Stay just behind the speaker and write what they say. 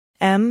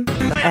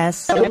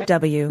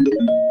MSW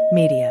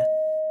Media.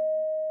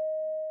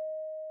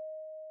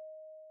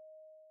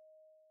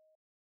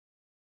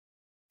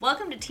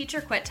 Welcome to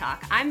Teacher Quit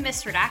Talk. I'm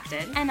Miss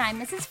Redacted. And I'm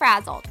Mrs.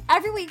 Frazzled.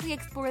 Every week we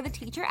explore the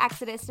teacher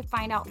exodus to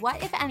find out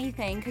what, if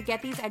anything, could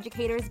get these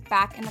educators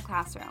back in the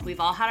classroom. We've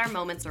all had our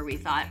moments where we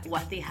thought,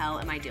 what the hell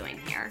am I doing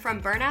here? From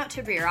burnout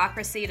to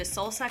bureaucracy to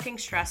soul-sucking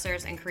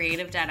stressors and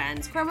creative dead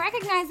ends. From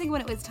recognizing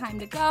when it was time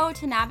to go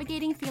to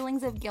navigating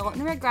feelings of guilt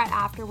and regret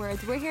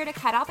afterwards, we're here to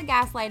cut out the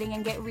gaslighting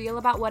and get real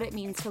about what it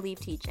means to leave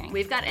teaching.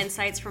 We've got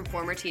insights from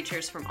former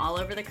teachers from all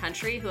over the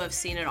country who have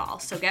seen it all.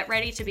 So get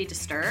ready to be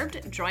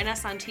disturbed. Join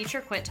us on Teacher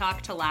Quit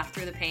Talk to laugh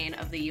through the pain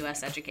of the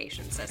U.S.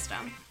 education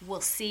system. We'll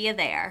see you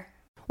there.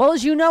 Well,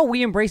 as you know,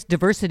 we embrace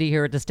diversity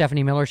here at the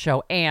Stephanie Miller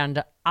Show,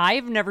 and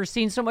I've never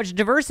seen so much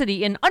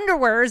diversity in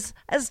underwears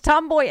as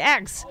Tomboy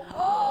X.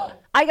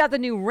 I got the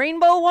new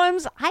rainbow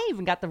ones. I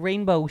even got the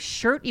rainbow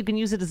shirt. You can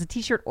use it as a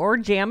t-shirt or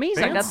jammies.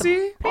 Fancy? I got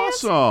the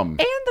pants Awesome.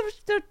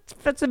 and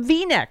it's a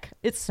V-neck.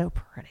 It's so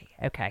pretty.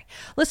 Okay.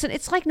 Listen,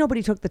 it's like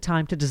nobody took the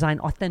time to design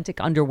authentic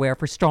underwear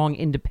for strong,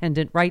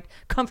 independent, right?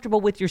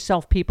 Comfortable with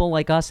yourself people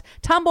like us.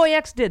 Tomboy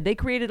X did. They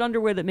created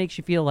underwear that makes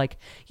you feel like,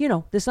 you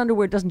know, this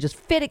underwear doesn't just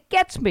fit, it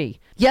gets me.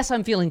 Yes,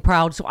 I'm feeling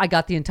proud, so I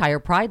got the entire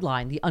Pride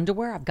line. The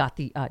underwear, I've got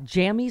the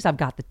jammies, I've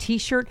got the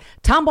t-shirt.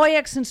 Tomboy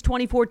X since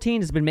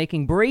 2014 has been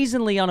making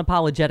brazenly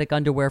unapologetic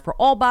underwear for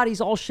all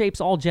bodies, all shapes,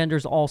 all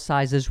genders, all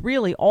sizes.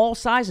 Really, all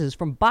sizes,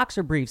 from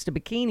boxer briefs to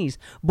bikinis,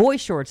 boy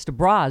shorts to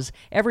bras.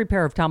 Every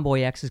pair of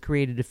Tomboy X is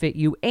created to fit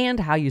you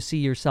and how you see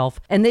yourself.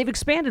 And they've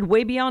expanded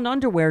way beyond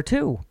underwear,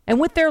 too. And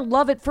with their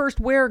love at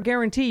first wear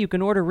guarantee, you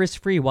can order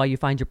risk-free while you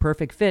find your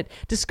perfect fit.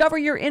 Discover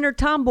your inner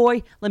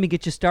tomboy. Let me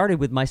get you started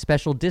with my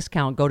special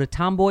discount. Go to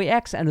Tomboy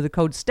X, enter the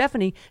code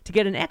Stephanie to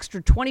get an extra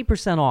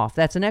 20% off.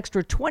 That's an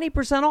extra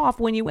 20%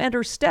 off when you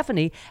enter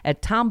Stephanie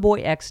at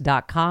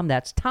tomboyx.com.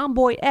 That's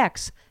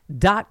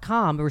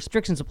tomboyx.com.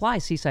 Restrictions apply.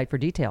 See site for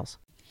details.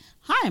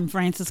 Hi, I'm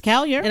Frances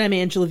Callier. And I'm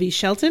Angela V.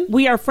 Shelton.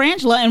 We are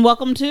Frangela, and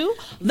welcome to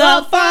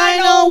The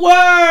Final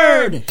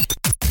Word.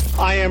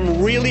 I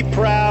am really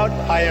proud.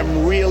 I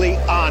am really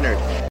honored.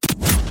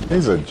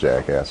 He's a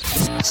jackass.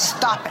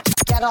 Stop it.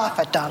 Get off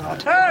it,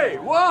 Donald. Hey,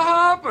 what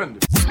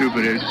happened?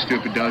 Stupid is,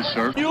 stupid does,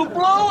 sir. You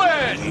blew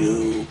it!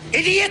 You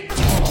idiot!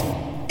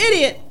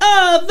 Idiot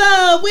of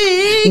the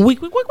week. Week.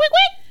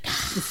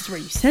 This is where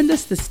you send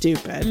us the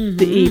stupid in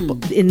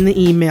the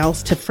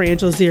emails to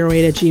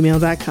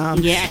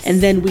frangela08@gmail.com. Yes.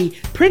 And then we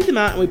print them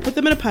out and we put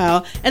them in a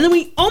pile. And then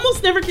we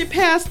almost never get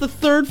past the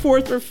third,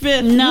 fourth, or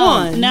fifth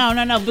one.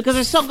 No, because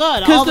they're so good all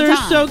the time. Because they're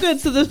so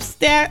good. So the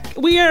stack,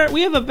 we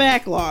have a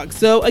backlog.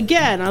 So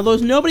again, although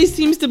nobody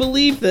seems to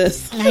believe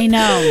this. I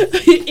know.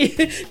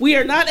 We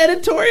are not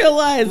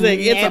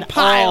editorializing. It's a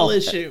pile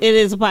issue. It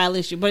is a pile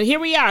issue. But here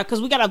we are,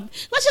 because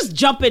let's just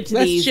jump into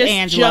these,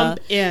 Angela.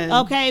 Jump in.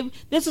 Okay,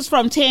 this is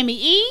from Tammy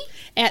E.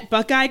 At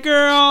Buckeye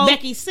Girl.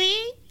 Becky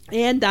C.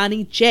 And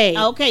Donnie J.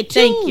 Okay,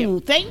 Thank you.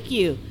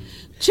 2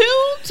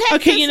 Texas.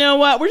 Okay, you know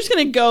what? We're just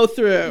going to go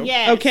through.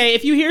 Yes. Okay,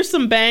 if you hear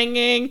some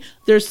banging,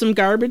 there's some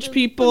garbage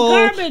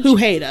people who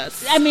hate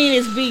us. I mean,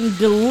 it's being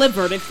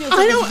delivered. It feels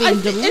like it's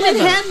being delivered. And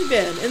it hadn't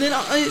been. And then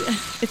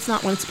it's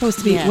not when it's supposed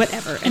to be. Yes.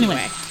 Whatever.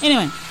 Anyway,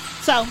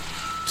 so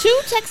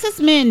 2 Texas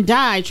men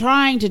died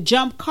trying to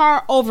jump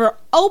car over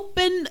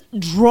open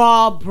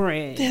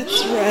drawbridge.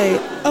 That's right.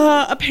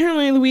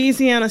 Apparently,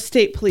 Louisiana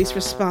State Police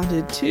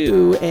responded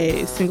to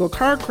a single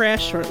car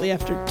crash shortly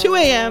after 2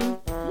 a.m.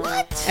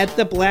 What? At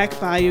the Black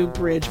Bayou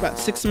Bridge, about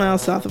 6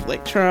 miles south of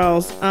Lake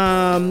Charles.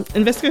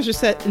 Investigators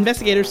said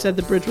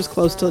the bridge was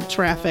closed to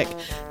traffic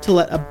to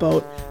let a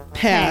boat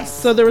pass.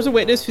 So there was a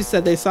witness who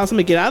said they saw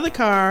somebody get out of the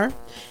car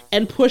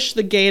and push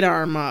the gate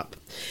arm up.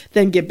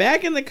 Then get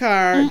back in the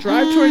car,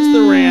 drive towards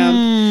the ramp,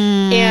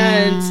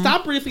 and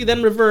stop briefly,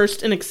 then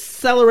reversed and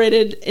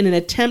accelerated in an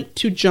attempt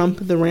to jump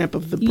the ramp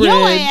of the bridge.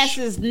 Your ass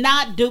is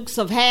not Dukes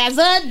of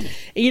Hazzard.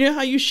 You know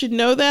how you should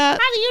know that?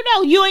 How do you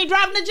know? You ain't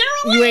driving the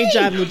General Lee. You ain't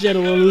driving the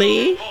General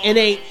Lee. It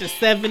ain't the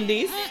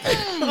 70s.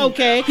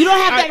 Okay. You don't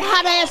have that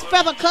hot ass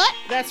feather cut.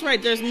 That's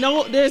right. There's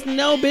no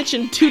bitch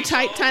in too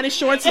tight, tiny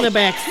shorts in the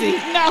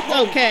backseat. No.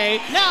 Okay.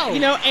 No.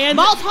 You know, and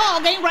Boss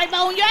Hog ain't right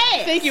on your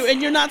ass. Thank you.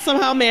 And you're not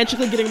somehow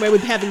magically getting away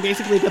with having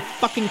basically the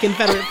fucking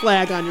Confederate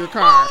flag on your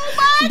car. Oh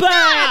my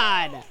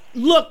God.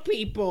 Look,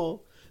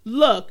 people.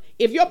 Look,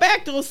 if your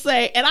back don't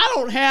say, and I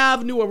don't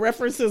have newer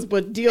references,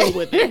 but deal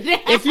with it.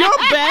 If your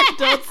back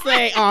don't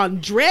say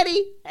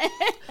Andretti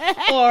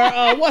or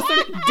what's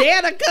it,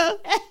 Danica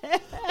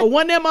or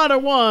one of them other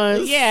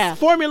ones,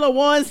 Formula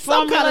One,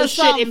 some kind of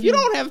shit. If you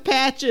don't have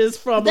patches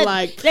from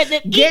gas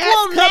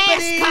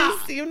companies,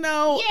 you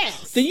know,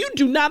 then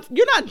you're not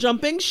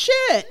jumping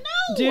shit,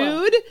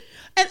 dude.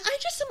 And I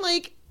just am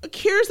like,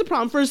 here's the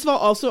problem. First of all,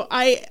 also,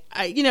 I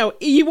you know,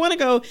 you want to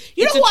go,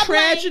 it's a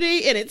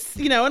tragedy, and it's,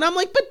 you know, and I'm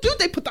like, but dude,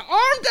 they put the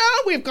arm down.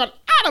 We've gone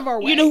out of our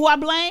way. You know who I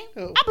blame?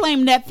 Who? I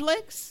blame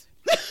Netflix.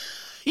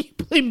 You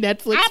blame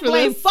Netflix for this? I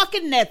blame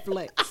fucking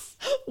Netflix.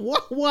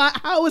 Why?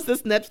 How is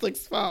this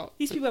Netflix fault?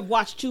 These people have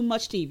watched too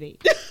much TV.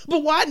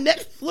 But why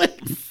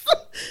Netflix?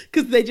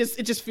 Because it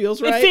just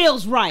feels right. It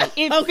feels right.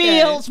 It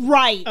feels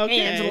right,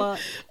 Angela.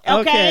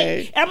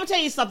 Okay. I'm gonna tell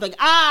you something.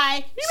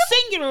 I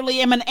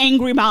singularly am an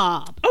angry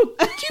mob. Oh,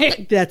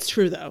 that's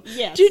true though.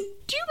 Yes. Do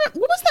you remember,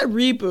 what was that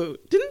reboot?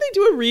 Didn't they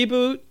do a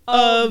reboot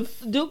of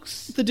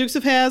the Dukes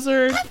of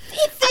Hazzard?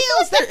 It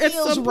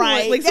feels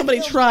right. Like somebody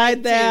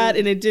tried that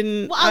and it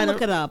didn't. Well, I'll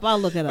look it up.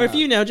 Or if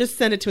you know, just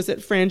send it to us at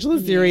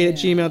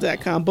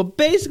frangelaziri@gmail.com. But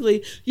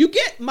basically, you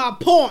get my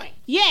point.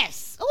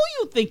 Yes. Who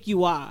you think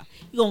you are?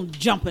 You're gonna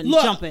jumping.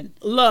 Jumping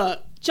the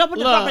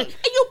carpet.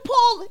 And you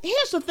pull.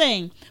 Here's the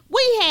thing.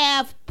 We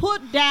have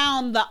put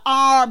down the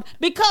arm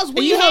because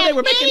we have they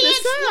were making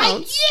this sound.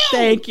 Like you.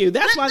 Thank you.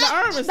 That's why the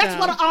arm is That's down.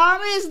 why the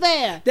arm is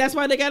there. That's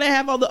why they gotta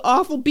have all the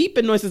awful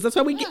beeping noises. That's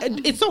why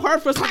it's so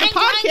hard for us to get a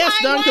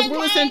podcast done because we're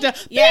listening to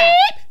beep,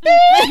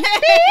 beep,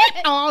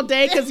 beep all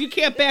day because you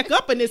can't back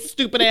up in this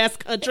stupid ass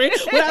country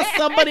without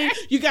somebody.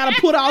 You gotta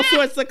put all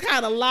sorts of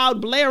kind of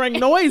loud blaring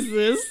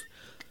noises.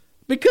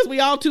 Because we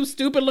all too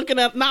stupid looking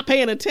at not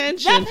paying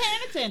attention.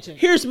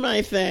 Here's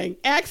my thing.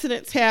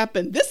 Accidents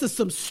happen. This is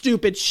some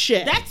stupid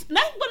shit. That's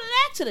not but an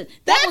accident.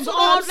 That's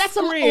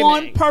some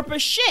on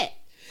purpose shit.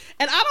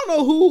 And I don't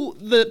know who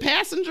the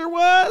passenger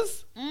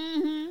was.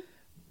 Mm-hmm.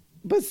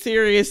 But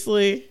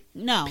seriously.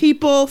 No.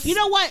 People. You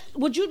know what?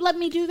 Would you let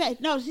me do that?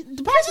 No,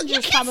 the passenger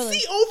you can't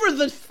see over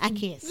the. I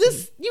can't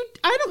see.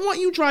 I don't want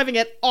you driving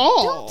at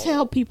all. Don't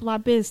tell people our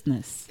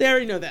business. They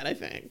already know that, I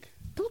think.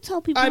 Don't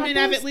tell people. I've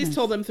at least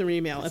told them through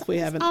email if we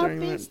haven't during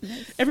that.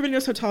 Everybody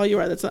knows how tall you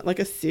are. That's not like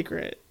a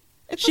secret.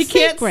 She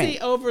can't see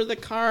over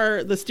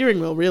the steering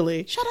wheel,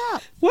 really. Shut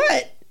up.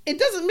 What? It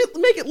doesn't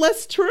make it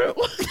less true.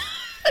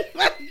 I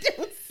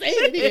don't say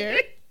it here.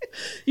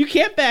 You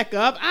can't back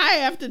up. I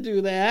have to do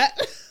that.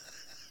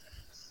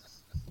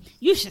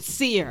 You should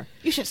see her.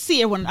 You should see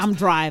her when I'm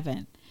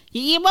driving.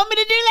 You want me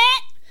to do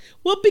that?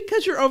 Well,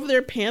 because you're over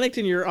there panicked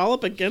and you're all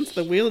up against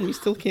the wheel and you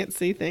still can't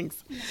see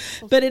things.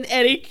 But in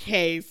any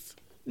case.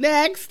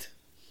 Next.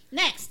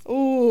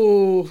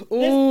 Ooh.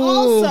 This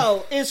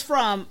also is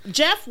from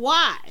Jeff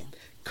Y.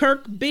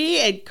 Kirk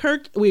B. And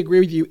Kirk, we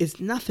agree with you, is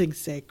nothing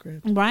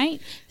sacred. Right?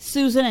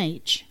 Susan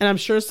H. And I'm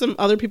sure some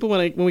other people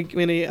when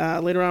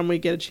later on we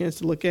get a chance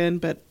to look in,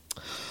 but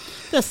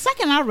the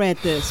second I read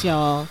this,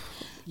 y'all,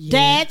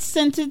 dad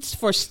sentenced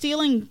for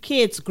stealing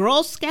kids'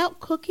 Girl Scout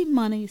cookie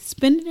money,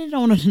 spending it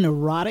on an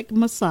erotic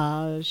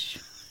massage.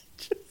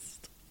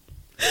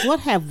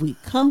 What have we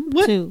come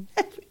to?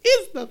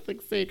 Is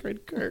nothing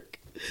sacred, Kirk.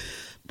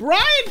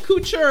 Brian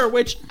Couture,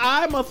 which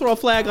I'm gonna throw a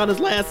flag on his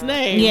last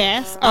name.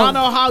 Yes. I don't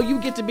know how you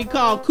get to be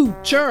called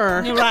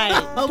Couture. You're right.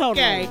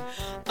 Okay.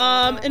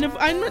 Totally. And if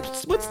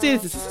what state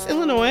is this? Is this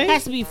Illinois? It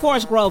has to be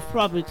Forest Grove.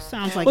 Probably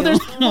sounds like. Well, this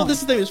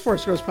is the thing. There's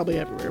Forest Grove's probably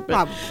everywhere. But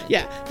probably.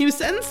 Yeah. He was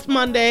sentenced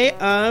Monday.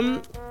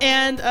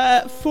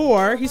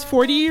 He's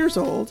 40 years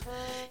old.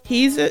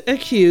 He's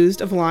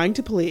accused of lying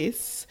to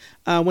police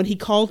when he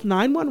called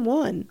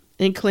 911.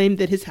 And claimed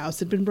that his house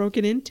had been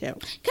broken into.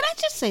 Can I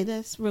just say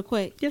this real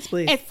quick? Yes,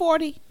 please. At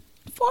 40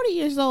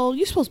 years old,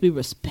 you're supposed to be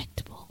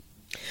respectable.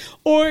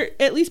 Or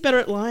at least better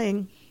at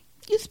lying.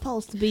 You're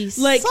supposed to be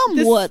like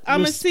somewhat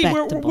I'm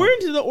respectable. See, we're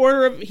into the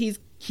order of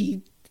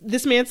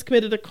this man's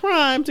committed a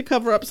crime to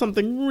cover up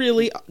something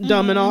really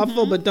dumb and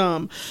awful, but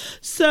dumb.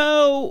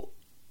 So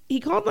he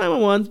called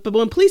 911, but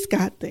when police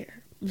got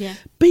there,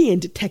 being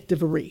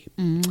detective-ary,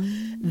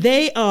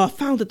 they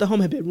found that the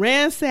home had been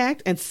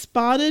ransacked and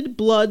spotted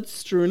blood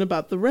strewn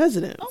about the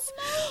residence.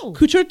 Oh, no.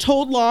 Couture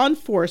told law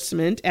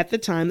enforcement at the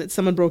time that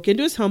someone broke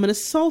into his home and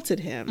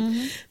assaulted him.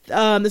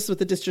 This is what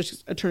the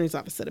district attorney's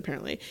office said,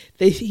 apparently.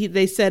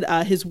 They said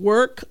his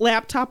work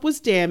laptop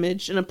was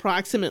damaged and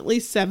approximately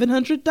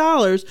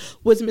 $700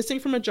 was missing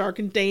from a jar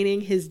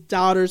containing his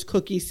daughter's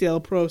cookie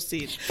sale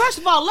proceeds. First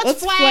of all,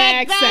 let's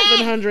flag that.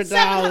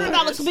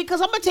 $700.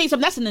 Because I'm going to tell you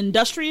something. That's an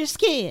industrious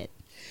kid.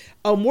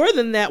 Oh, more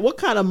than that, what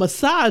kind of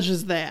massage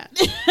is that?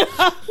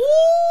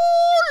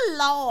 Ooh,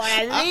 Lord.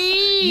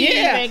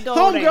 Yeah,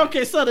 homegirl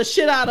can sell the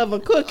shit out of a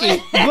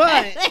cookie,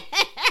 but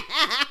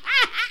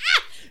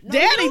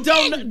Daddy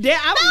don't. No, you didn't.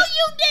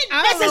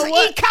 This is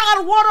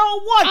Econ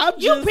 101.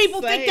 You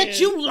people think that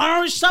you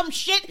learned some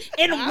shit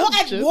at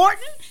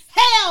Wharton?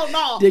 Hell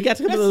no. They got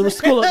to come to the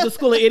school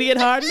of idiot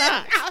hard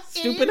knocks.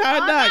 Stupid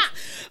hard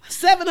knocks.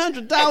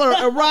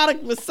 $700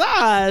 erotic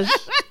massage.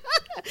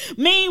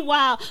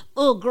 Meanwhile,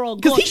 little girl,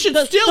 because he should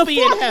still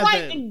be in heaven. The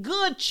forthright and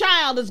good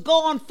child is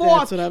going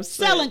forth selling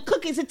saying.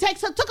 Cookies. It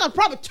took her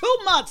probably 2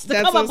 months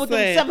to come up with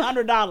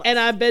 $700. And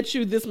I bet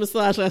you this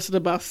massage lasted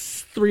about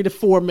 3 to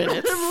 4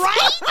 minutes.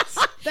 Right?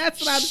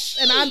 That's what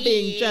I'm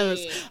being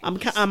generous.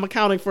 I'm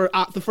accounting for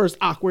the first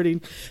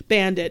awkwarding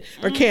bandit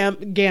or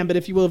gambit,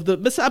 if you will, of the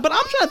massage. But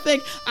I'm trying to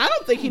think. I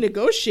don't think he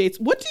negotiates.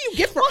 What do you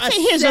get for a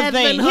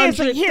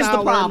 $700? Here's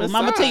the problem.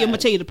 I'm gonna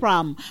tell you the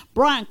problem.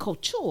 Brian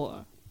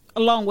Couture,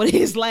 along with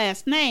his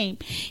last name,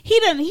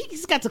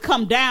 he's got to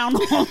come down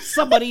on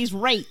some of these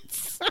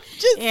rates.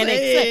 Just and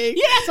saying.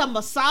 yeah, that's a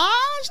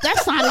massage.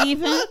 That's not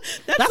even.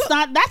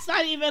 That's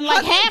not even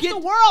like half the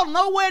world.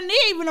 Nowhere near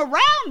even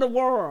around the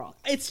world.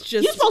 It's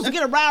just you're supposed to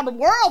get around the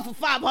world for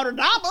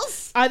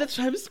 $500. That's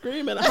why I'm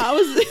screaming. How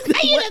is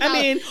it? I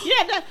mean,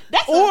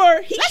 that's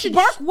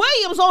Burke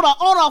Williams on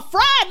a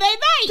Friday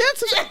night.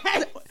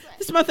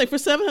 This is my thing. For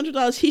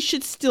 $700, he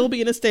should still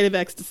be in a state of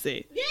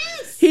ecstasy.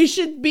 Yes, he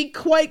should be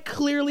quite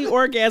clearly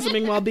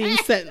orgasming while being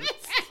sentenced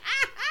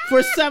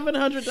for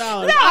 $700.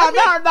 No,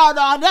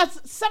 that's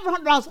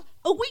 $700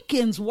 a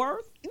weekend's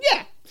worth.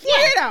 Yeah,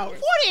 48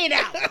 hours. 48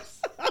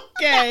 hours.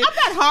 Okay,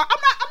 I'm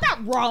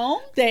not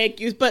wrong. Thank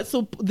you. But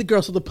so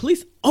the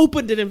police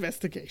opened an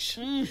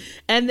investigation,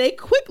 and they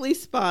quickly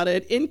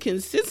spotted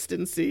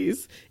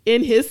inconsistencies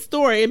in his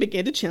story and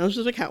began to challenge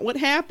his account what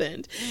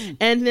happened.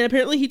 And then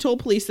apparently he told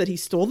police that he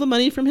stole the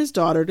money from his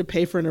daughter to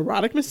pay for an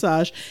erotic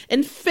massage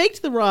and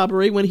faked the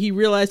robbery when he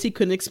realized he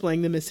couldn't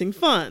explain the missing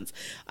funds.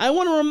 I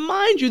want to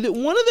remind you that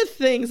one of the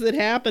things that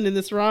happened in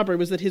this robbery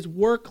was that his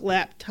work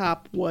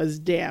laptop was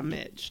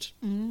damaged.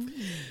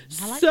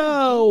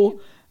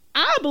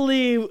 I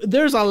believe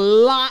there's a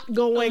lot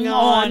going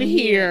on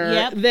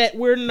here that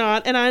we're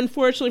not, and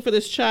unfortunately for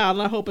this child,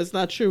 and I hope it's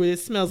not true, it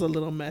smells a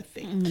little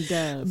methy. It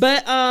does.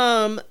 But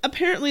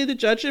apparently the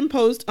judge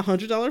imposed a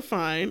 $100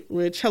 fine,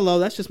 which,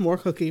 that's just more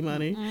cookie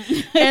money.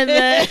 And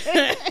then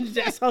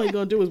that's all he's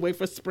going to do is wait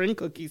for spring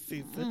cookie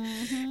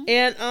season.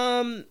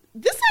 And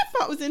this I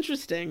thought was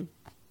interesting.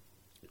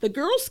 The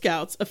Girl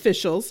Scouts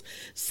officials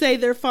say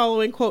they're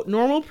following, quote,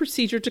 normal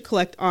procedure to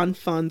collect on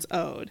funds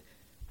owed.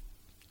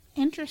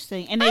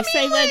 Interesting. And they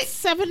say that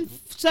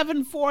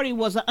 $740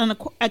 was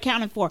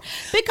unaccounted for.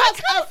 Because I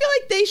kind of feel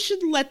like they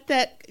should let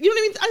that, you know what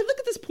I mean? I look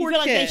at this poor kid.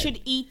 You feel like they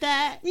should eat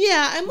that?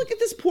 Yeah, and look at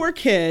this poor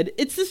kid.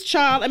 It's this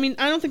child. I mean,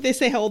 I don't think they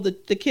say how old the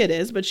kid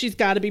is, but she's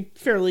got to be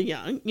fairly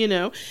young,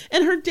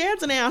 And her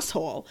dad's an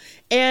asshole.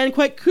 And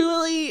quite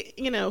clearly,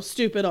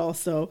 stupid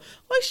also.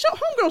 Like,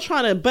 homegirl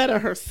trying to better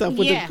herself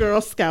with the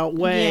Girl Scout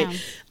way. Yeah.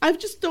 I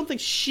just don't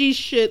think she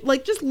should,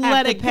 just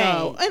let it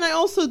go. And I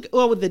also,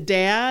 with the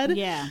dad,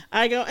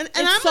 I go, and it's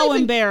I'm so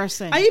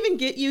embarrassing. I even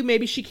get you,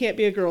 maybe she can't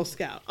be a Girl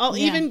Scout. I'll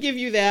even give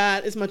you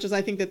that, as much as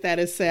I think that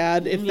is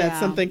sad, if that's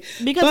something.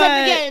 Because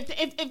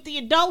if the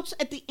adults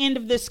at the end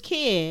of this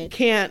kid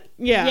can't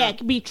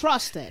be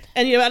trusted.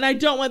 And and I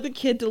don't want the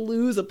kid to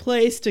lose a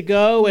place to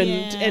go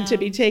and to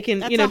be taken,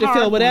 that's to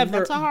feel whatever.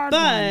 That's a hard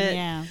one.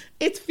 Yeah.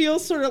 It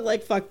feels sort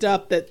of fucked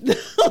up that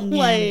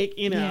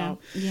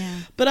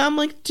But I'm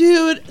like,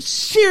 dude,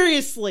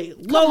 seriously,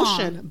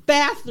 lotion,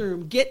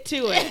 bathroom, get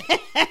to it.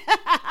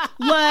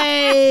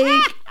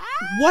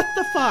 What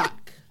the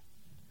fuck?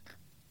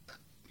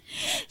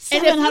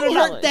 And if you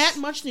hurt that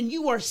much, then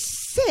you are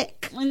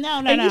sick.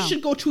 No. You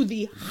should go to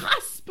the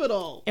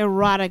hospital.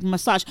 Erotic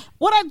massage.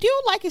 What I do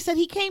like is that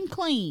he came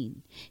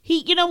clean.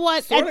 You know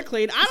what? Sort of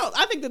clean.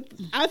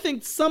 I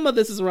think some of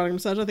this is erotic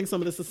massage. I think some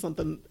of this is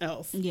something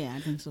else. Yeah, I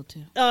think so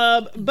too.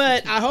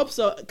 But I hope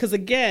so, because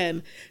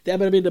again, that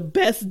better be the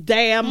best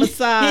damn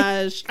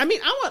massage. I mean,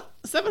 I want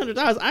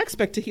 $700. I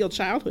expect to heal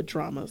childhood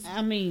traumas.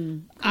 I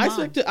mean, I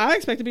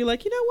expect to be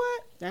like, you know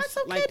what? That's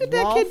okay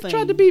that kid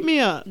tried to beat me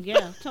up.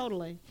 Yeah,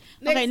 totally.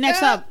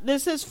 Next up.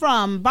 This is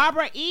from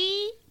Barbara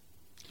E.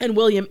 and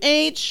William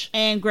H.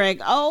 and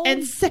Greg O.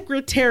 and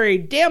Secretary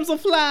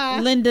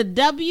Damselfly, Linda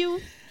W.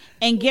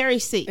 and Gary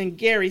C.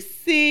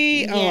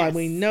 Yes. Oh,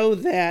 we know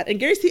that. And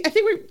Gary C. I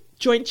think we're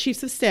Joint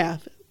Chiefs of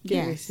Staff.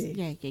 Gary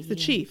C. He's the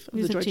chief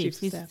of the Joint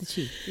Chiefs of Staff. He's the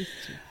chief.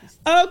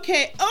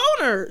 Okay,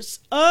 owners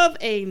of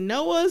a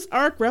Noah's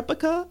Ark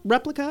replica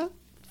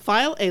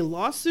file a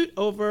lawsuit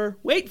over,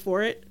 wait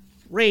for it,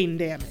 rain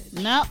damage.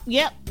 No,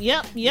 yep.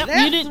 That's you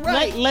didn't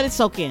right. let it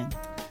soak in.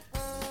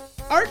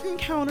 Art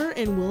Encounter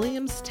in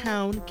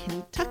Williamstown,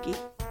 Kentucky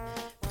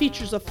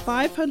features a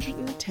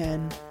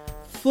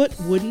 510-foot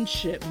wooden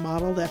ship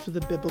modeled after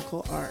the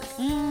biblical ark.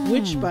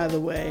 Which, by the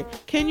way,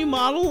 can you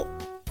model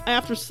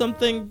after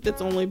something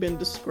that's only been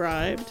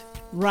described?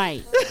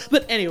 Right.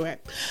 But anyway.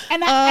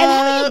 And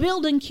how do you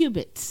build in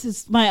cubits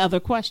is my other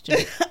question.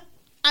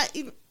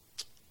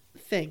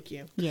 Thank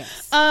you.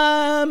 Yes.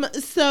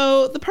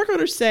 So the park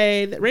owners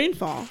say that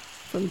rainfall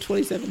from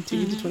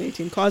 2017 to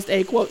 2018 caused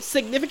a, quote,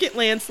 significant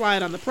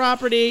landslide on the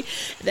property.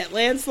 That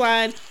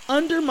landslide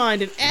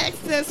undermined an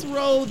access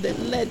road that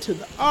led to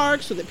the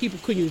ark so that people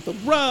could use the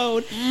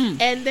road.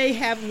 And they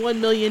have $1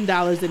 million in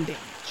damage.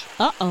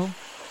 Uh-oh.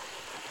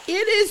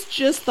 It is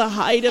just the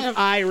height of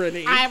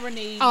irony.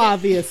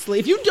 Obviously.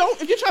 If you're trying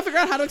to figure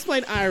out how to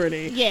explain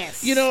irony.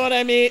 Yes. You know what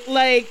I mean?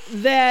 Like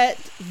that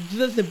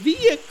the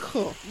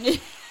vehicle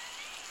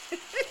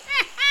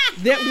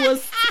that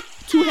was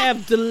to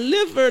have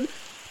delivered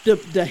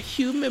the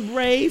human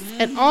race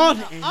and all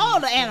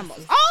the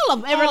animals. All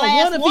of them. Every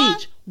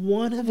last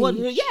one of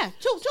each. Yeah,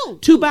 two.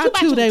 Two by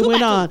two they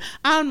went on.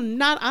 I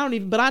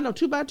know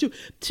 2 by 2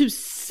 to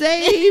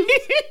save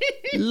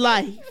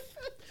life.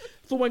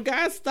 For when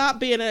guys stop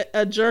being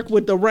a jerk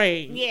with the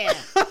rain. Yeah.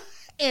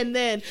 And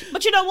then.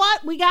 But you know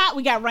what? We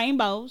got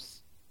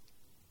rainbows.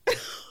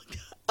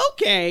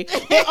 Okay.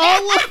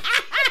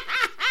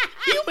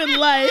 human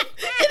life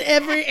and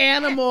every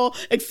animal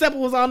except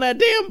what was on that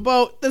damn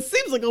boat. That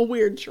seems like a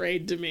weird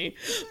trade to me.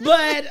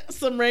 But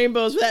some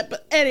rainbows for that.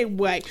 But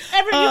anyway.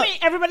 You mean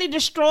everybody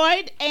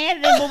destroyed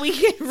and then when we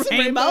get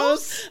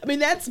rainbows? I mean,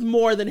 that's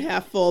more than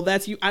half full.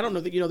 That's you. I don't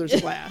know that you know there's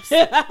glass.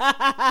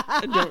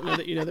 I don't know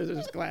that you know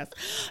there's glass.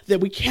 That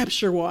we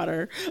capture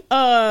water.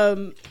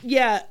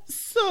 Yeah.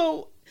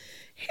 So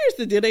here's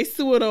the deal. They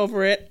sued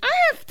over it. I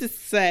have to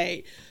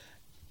say,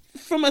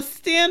 from a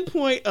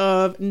standpoint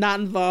of not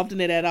involved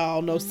in it at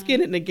all, no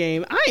skin in the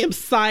game, I am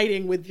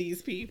siding with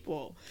these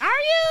people. Are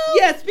you?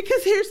 Yes,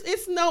 because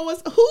it's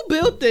Noah's. Who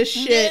built this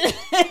shit?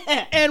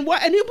 and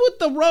who put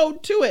the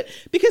road to it?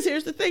 Because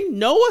here's the thing.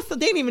 Noah, they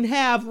didn't even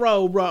have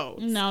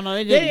roads. No,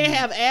 they didn't. They didn't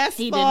have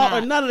asphalt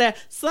or none of that.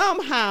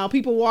 Somehow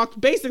people walked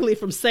basically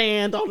from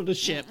sand onto the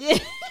ship.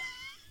 Like,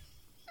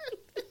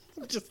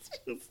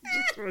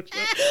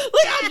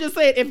 I'm just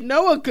saying, if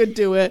Noah could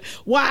do it,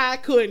 why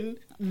couldn't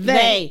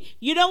they?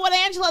 You know what,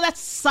 Angela? That's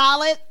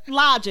solid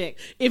logic.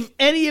 If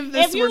any of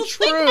this were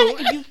true.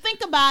 If you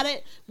think about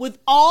it, with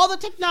all the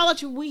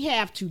technology we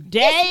have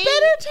today, it's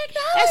better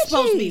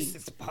technology.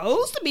 It's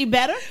supposed to be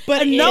better.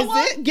 But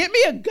Noah, get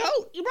me a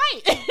goat.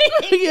 Right.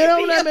 You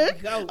know what I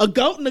mean? A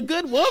goat and a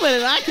good woman,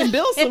 and I can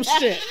build some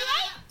shit.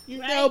 You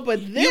know, but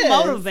this, you're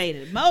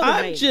motivated.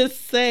 I'm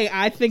just saying,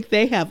 I think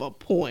they have a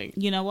point.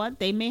 You know what?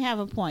 They may have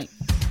a point.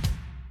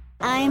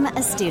 I'm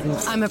a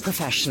student. I'm a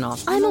professional.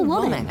 I'm a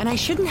woman. And I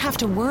shouldn't have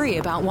to worry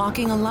about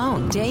walking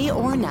alone, day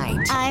or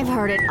night. I've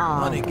heard it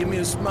all. Honey, give me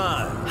a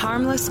smile.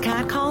 Harmless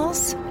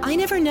catcalls? I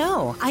never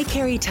know. I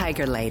carry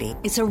Tiger Lady.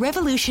 It's a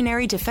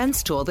revolutionary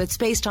defense tool that's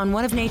based on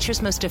one of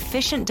nature's most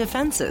efficient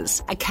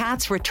defenses, a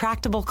cat's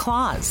retractable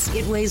claws.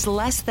 It weighs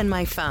less than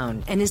my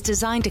phone and is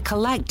designed to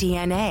collect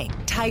DNA.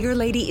 Tiger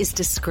Lady is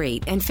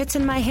discreet and fits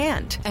in my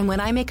hand. And when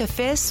I make a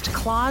fist,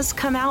 claws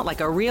come out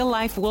like a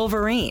real-life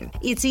Wolverine.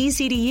 It's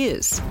easy to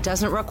use,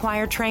 doesn't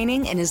require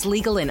training, and is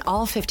legal in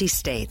all 50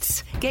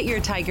 states. Get your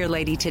Tiger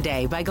Lady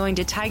today by going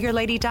to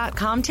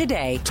TigerLady.com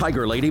today.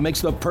 Tiger Lady makes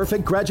the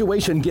perfect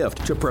graduation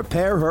gift to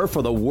prepare her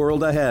for the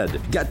world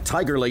ahead. Get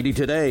Tiger Lady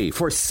today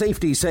for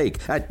safety's sake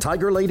at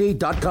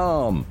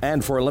TigerLady.com.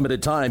 And for a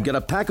limited time, get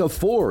a pack of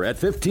 4 at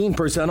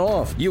 15%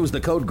 off. Use the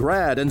code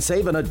GRAD and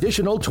save an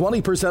additional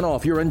 20%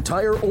 off your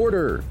entire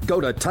order. Go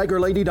to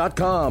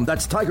TigerLady.com.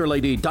 That's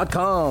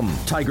TigerLady.com.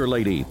 Tiger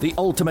Lady, the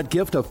ultimate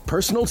gift of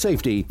personal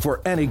safety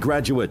for any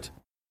graduate.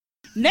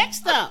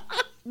 Next up,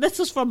 this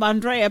is from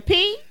Andrea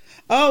P.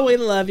 Oh, we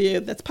love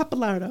you. That's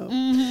Papalardo.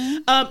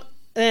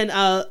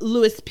 And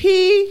Louis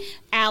P.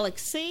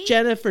 Alex C.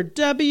 Jennifer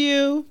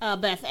W.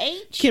 Beth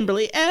H.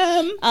 Kimberly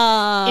M.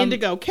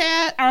 Indigo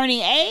Cat.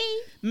 Ernie A.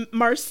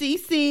 Marcy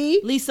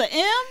C. Lisa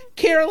M.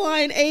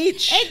 Caroline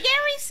H.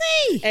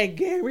 And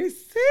Gary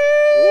C.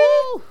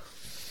 Woo.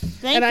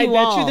 Thank and you I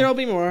all. bet you there will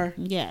be more.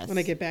 Yes. When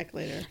I get back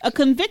later. A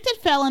convicted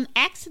felon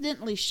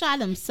accidentally shot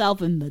himself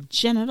in the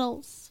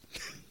genitals.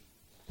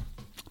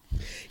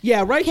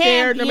 Yeah, right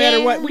there, no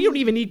matter what. We don't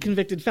even need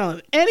convicted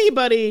felon.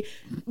 Anybody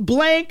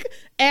blank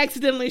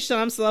accidentally shot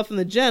himself in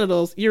the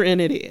genitals, you're an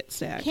idiot,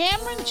 Stack.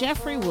 Cameron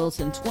Jeffrey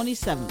Wilson,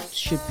 27,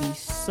 should be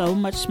so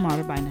much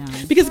smarter by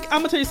now. Because I'm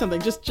going to tell you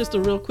something, just a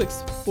real quick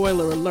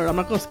spoiler alert. I'm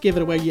not going to give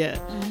it away yet.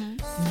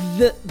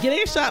 The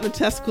getting a shot in the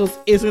testicles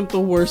isn't the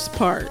worst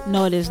part.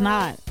 No, it is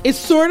not. It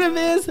sort of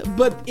is,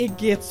 but it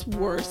gets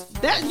worse.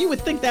 That you would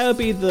think that would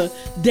be the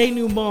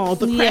denouement,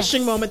 the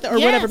crashing moment, or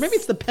whatever. Maybe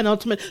it's the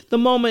penultimate, the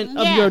moment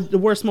of the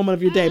worst moment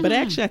of your day. But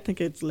actually, I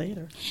think it's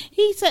later.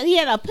 He said he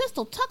had a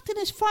pistol tucked in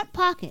his front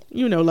pocket.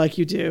 You know, like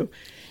you do.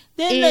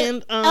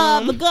 Then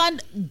the gun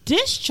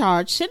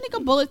discharged, sending a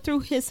bullet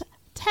through his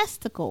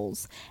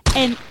testicles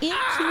and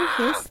into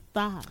his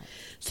thigh.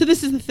 So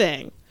this is the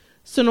thing.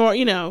 Sonora,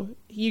 you know,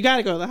 you got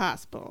to go to the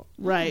hospital,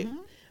 right?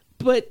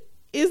 But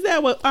is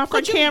that what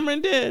Alfred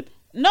Cameron did?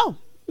 No.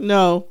 You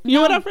know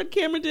what Alfred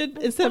Cameron did?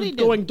 Instead of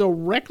going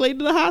directly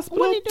to the hospital,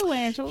 what did he do,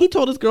 Angela? He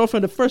told his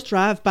girlfriend to first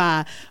drive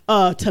by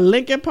to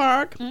Lincoln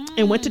Park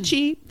and went to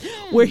Cheap,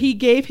 where he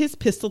gave his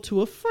pistol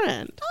to a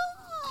friend.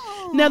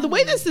 Now, the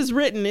way this is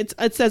written,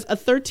 it says a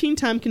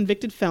 13-time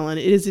convicted felon.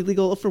 It is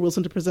illegal for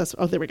Wilson to possess.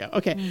 Oh, there we go.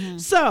 Okay.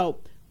 So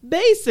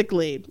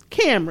basically,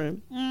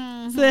 Cameron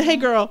said, "Hey,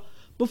 girl,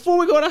 before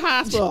we go to the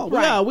hospital,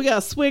 we got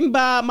to swing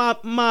by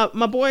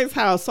my boy's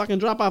house so I can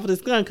drop off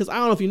this gun, because I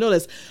don't know if you know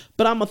this,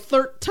 but I'm a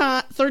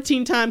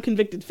 13-time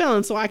convicted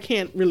felon, so I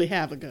can't really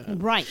have a gun."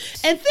 Right.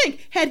 And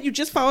think, had you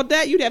just followed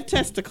that, you'd have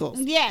testicles.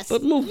 Yes.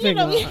 But moving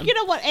on. You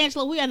know what,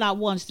 Angela? We are not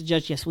ones to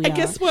judge. Yes, we are. And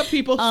guess what,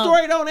 people?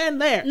 Story don't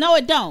end there. No,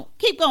 it don't.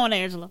 Keep going,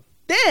 Angela.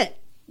 Then.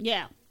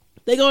 Yeah.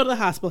 They go to the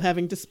hospital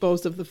having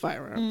disposed of the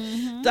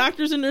firearm.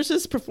 Doctors and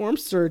nurses perform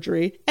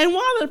surgery, and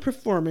while they're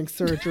performing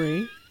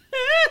surgery...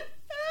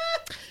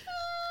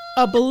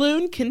 a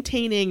balloon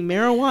containing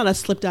marijuana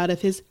slipped out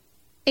of his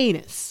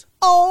anus.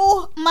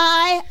 Oh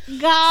my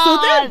God!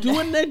 So they're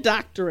doing their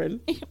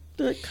doctoring.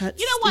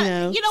 Cuts, you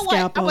know what?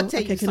 Scalpel. I'm gonna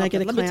tell you Can I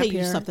get a something. clamp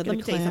here? Let me tell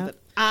you Clamp? something.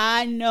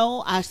 I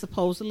know I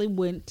supposedly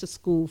went to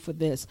school for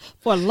this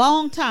for a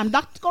long time.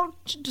 Doctor go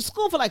to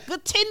school for like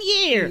good 10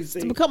 years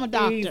to become a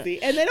doctor.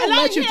 Easy. And they don't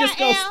let you just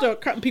go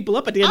start cutting people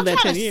up at the end of that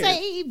 10 years. I'm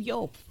trying to save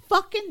your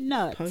fucking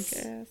nuts. Punk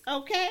ass.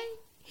 Okay?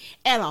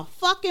 And a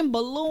fucking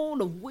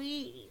balloon of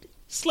weed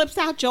slips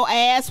out your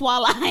ass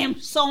while I am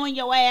sewing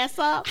your ass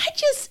up.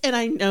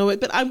 I know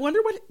it, but I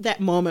wonder what that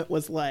moment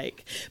was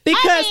like.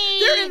 Because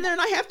they're in there,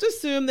 and I have to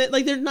assume that,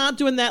 like, they're not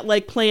doing that,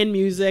 like, playing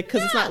music,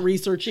 because it's not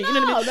researching. You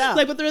know what I mean? No.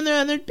 Like, but they're in there,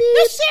 and they're beep,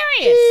 they're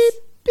serious.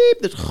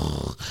 beep, beep.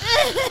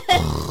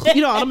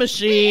 You know, all the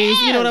machines,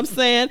 you know what I'm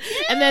saying?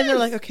 Yes. And then they're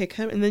like, okay,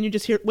 come, and then you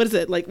just hear, what is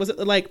it? Like, was it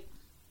like...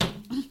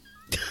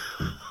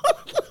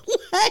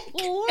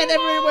 and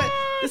everyone went,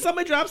 did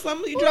somebody drop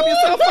something? You drop your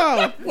cell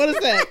phone. What is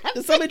that?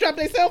 Did somebody drop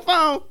their cell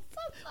phone?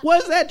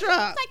 What is that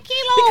drop? It's a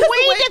kilo of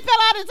weed that fell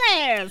out his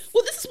ass.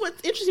 Well, this is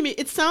what's interesting to me.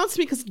 It sounds to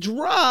me because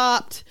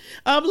dropped.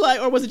 I'm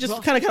like, or was it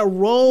just kind of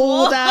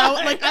rolled out?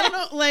 Like, I don't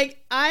know.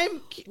 Like, I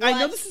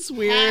know this is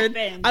weird.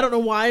 Happened? I don't know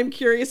why I'm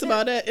curious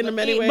about it in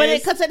many ways. But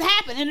because it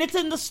happened and it's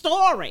in the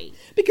story.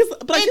 I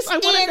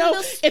want to know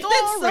if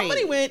then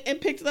somebody went and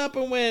picked it up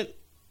and went,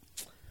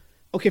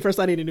 okay, first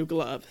I need a new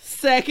glove.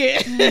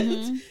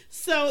 Second,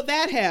 so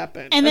that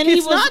happened. And then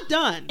it's not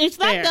done. It's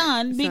not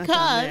done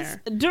because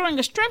during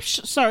a strip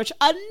search,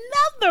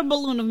 another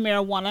balloon of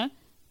marijuana.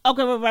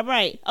 Okay,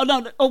 right. Oh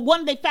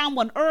no, they found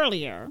one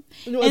earlier.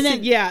 No, and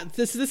then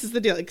this is the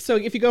deal. So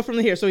if you go from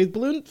here, so his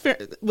balloon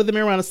with the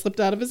marijuana slipped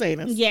out of his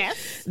anus.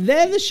 Yes.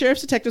 Then the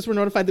sheriff's detectives were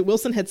notified that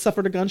Wilson had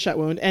suffered a gunshot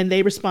wound, and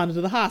they responded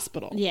to the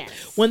hospital.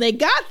 Yes. When they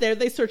got there,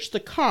 they searched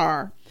the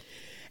car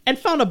and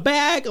found a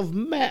bag of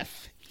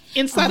meth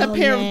inside a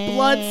pair of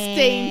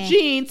blood-stained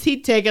jeans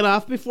he'd taken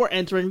off before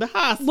entering the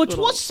hospital. Which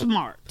was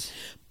smart.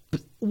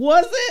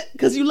 Was it?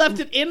 Because you left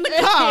it in the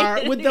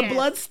car with the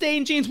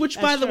blood-stained jeans, which,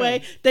 by the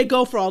way, they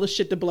go for all the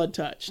shit the blood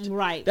touched.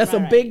 Right. That's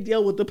a big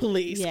deal with the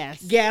police.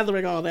 Yes.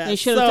 Gathering all that. They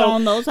should have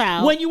thrown those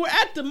out. When you were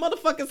at the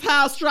motherfucker's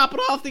house dropping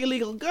off the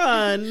illegal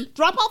gun.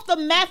 Drop off the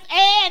meth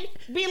and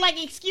be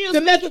like, excuse me.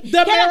 The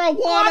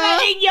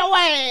marijuana in your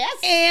ass.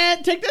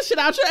 And take that shit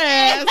out your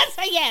ass.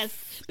 Yes.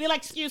 Be like,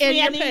 excuse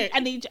me, I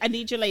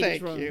need your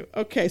ladies' room. Thank you.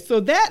 Okay, so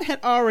that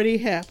had already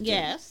happened.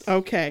 Yes.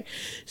 Okay.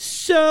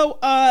 So,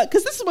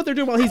 because this is what they're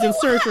doing while he's in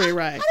surgery,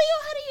 right? How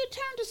do you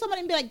turn to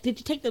somebody and be like, did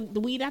you take the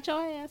weed out your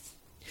ass?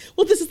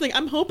 Well, this is the thing.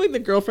 I'm hoping the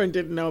girlfriend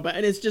didn't know about it.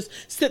 And it's just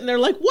sitting there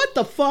like, what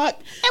the fuck?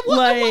 And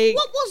what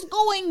was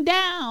going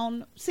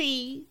down?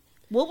 See,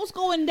 what was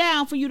going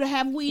down for you to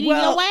have weed in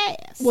your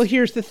ass? Well,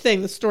 here's the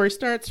thing. The story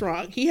starts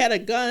wrong. He had a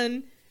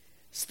gun.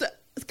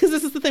 Because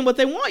this is the thing, what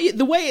they want you,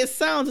 the way it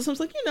sounds, it sounds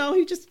like,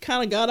 he just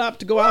kind of got up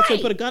to go out, so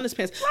he put a gun in his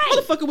pants. Right.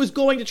 Motherfucker was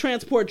going to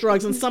transport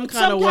drugs in some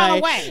kind of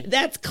way.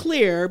 That's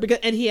clear,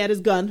 and he had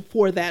his gun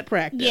for that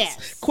practice.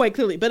 Yes. Quite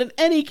clearly. But in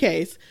any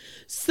case,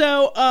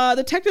 so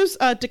detectives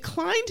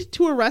declined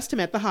to arrest him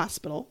at the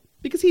hospital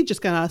because he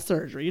just got out of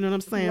surgery. You know what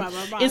I'm saying?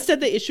 Right. Instead,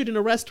 they issued an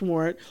arrest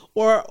warrant,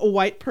 or a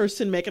white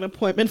person make an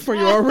appointment for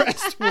your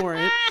arrest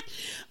warrant.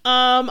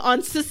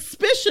 On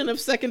suspicion of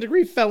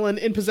second-degree felon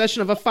in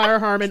possession of a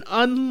firearm and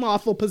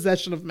unlawful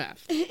possession of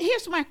meth.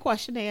 Here's my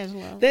question,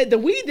 Angela. The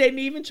weed didn't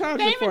even charge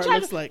him for it,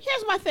 looks like.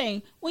 Here's my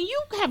thing. When you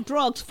have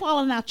drugs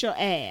falling out your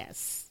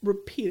ass.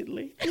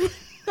 Repeatedly.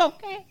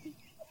 Okay.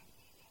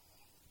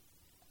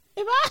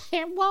 If I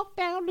had walked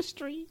down the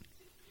street,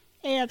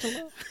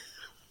 Angela,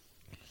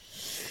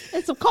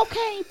 and some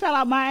cocaine fell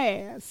out my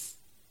ass,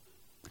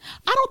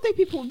 I don't think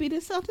people would be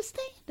this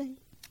understanding.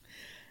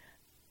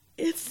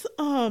 It's,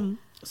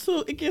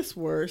 so it gets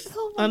worse.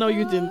 Oh I know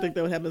you didn't think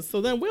that would happen. So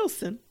then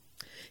Wilson,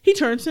 he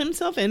turns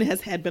himself in,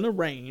 had been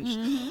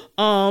arraigned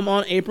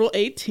on April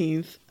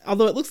 18th.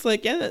 Although it looks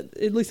like,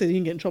 at least he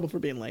didn't get in trouble for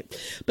being late.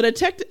 But a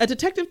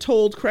detective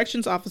told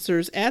corrections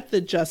officers at the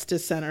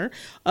Justice Center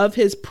of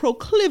his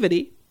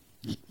proclivity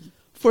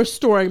for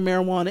storing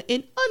marijuana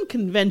in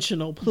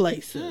unconventional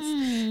places.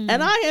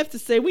 And I have to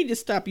say, we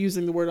just stopped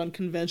using the word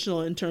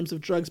unconventional in terms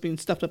of drugs being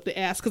stuffed up the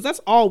ass, because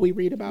that's all we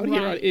read about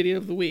here on Idiot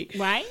of the Week.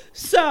 Right.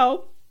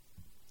 So,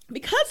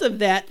 because of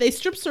that, they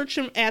strip search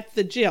him at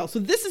the jail.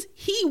 So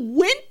he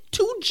went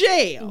to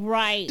jail.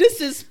 Right. This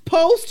is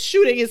post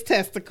shooting his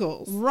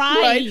testicles.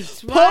 Right.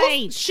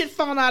 Post shit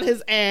falling out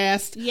his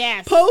ass.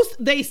 Yes. Post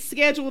they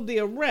scheduled the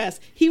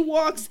arrest. He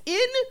walks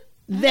in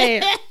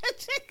there.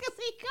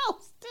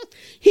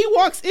 He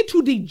walks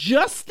into the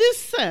Justice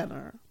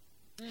Center.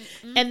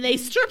 And they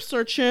strip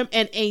search him,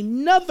 and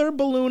another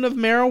balloon of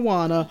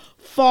marijuana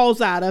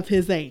falls out of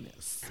his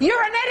anus.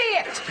 You're an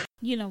idiot.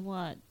 You know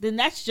what? Then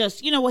that's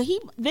just, he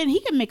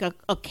can make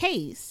a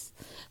case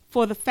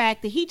for the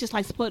fact that he just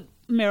likes to put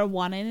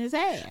marijuana in his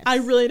ass. I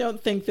really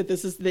don't think that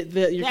this is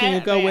you're going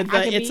to go with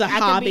it's a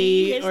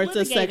hobby or it's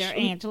a sexual.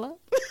 Angela.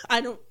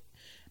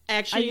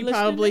 Actually,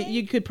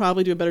 you could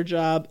probably do a better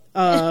job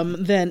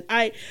than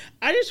I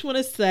just want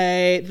to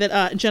say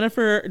that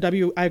Jennifer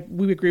W.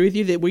 We agree with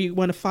you that we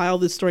want to file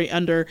this story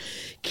under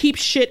 "keep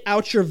shit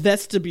out your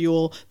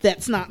vestibule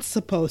that's not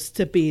supposed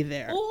to be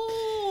there."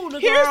 Ooh,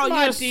 Here's girl,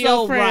 my you're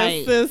deal, so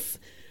right. Francis.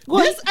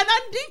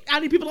 I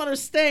need people to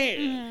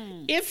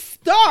understand. It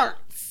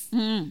starts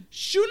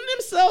shooting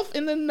himself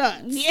in the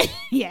nuts.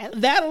 Yes.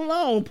 That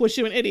alone puts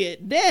you an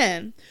idiot.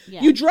 Then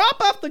you drop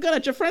off the gun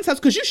at your friend's house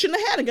because you shouldn't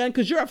have had a gun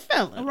because you're a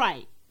felon.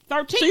 Right.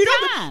 13 so you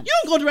times.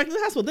 don't go directly to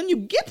the hospital. Then you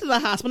get to the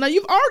hospital. Now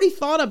you've already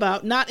thought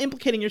about not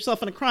implicating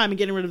yourself in a crime and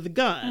getting rid of the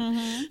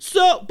gun.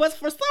 So, but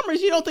for some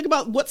reason you don't think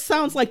about what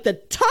sounds like the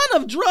ton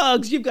of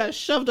drugs you've got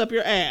shoved up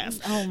your ass.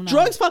 Oh, no.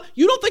 Drugs.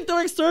 You don't think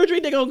during surgery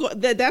they're gonna go?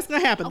 That's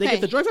gonna happen. Okay. They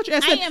get the drugs out your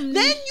ass. Then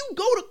you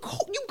go to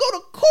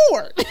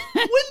court with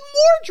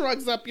more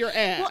drugs up your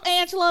ass. Well,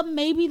 Angela,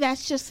 maybe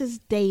that's just his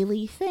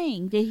daily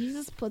thing. That he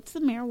just puts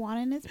the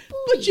marijuana in his booty.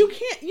 But you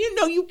can't.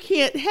 You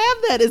can't have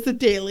that as a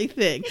daily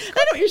thing. I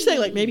know what you're saying.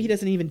 Like maybe he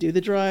doesn't even do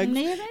the drugs.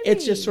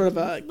 It's just sort of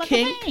a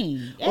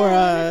kink or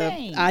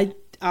a.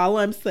 All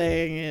I'm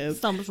saying is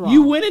something's wrong.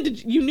 You went into.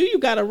 You knew you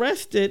got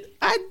arrested.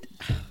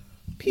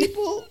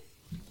 People.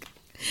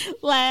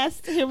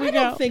 Here we go.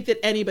 I don't think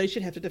that anybody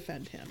should have to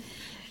defend him.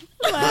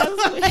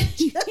 I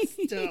just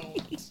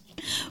don't.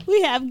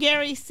 We have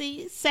Gary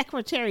C.,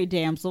 Secretary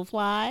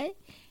Damselfly,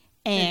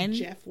 and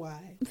Jeff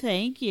Y.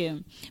 Thank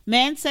you.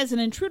 Man says an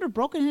intruder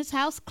broke in his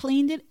house,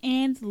 cleaned it,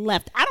 and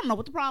left. I don't know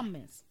what the problem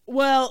is.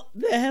 Well,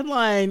 the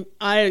headline,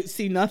 I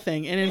see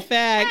nothing. And in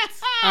fact,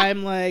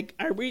 I'm like,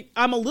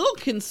 I'm a little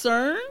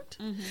concerned.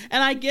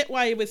 And I get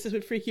why this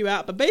would freak you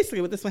out. But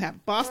basically what this would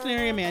happen. Boston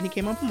area man, he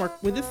came home from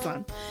work with his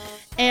son.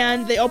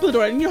 And they opened the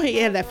door, and he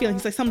had that feeling.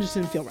 He's like, something just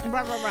didn't feel right.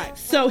 Right.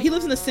 So he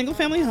lives in a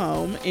single-family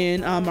home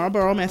in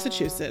Marlborough,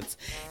 Massachusetts.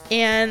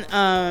 And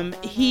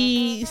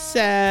he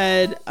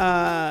said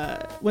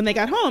when they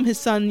got home, his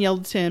son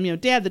yelled to him,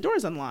 Dad, the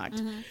door's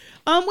unlocked.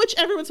 Which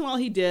every once in a while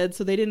he did,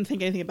 so they didn't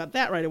think anything about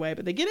that right away.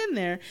 But they get in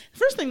there.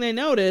 First thing they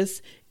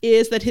notice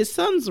is that his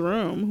son's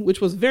room, which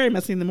was very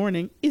messy in the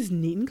morning, is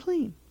neat and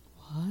clean.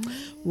 What?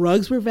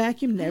 Rugs were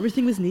vacuumed and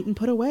everything was neat and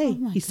put away,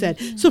 he said.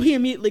 So he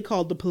immediately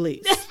called the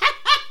police.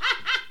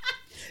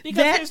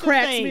 That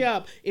cracks me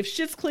up. If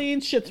shit's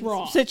clean, shit's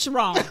wrong. Shit's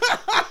wrong.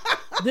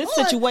 This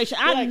situation,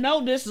 I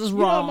know this is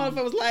wrong.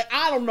 Motherfucker was like,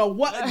 I don't know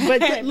what,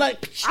 but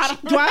like,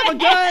 do I have a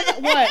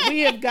gun? What?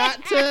 We have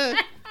got to.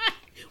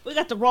 We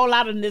got to roll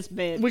out in this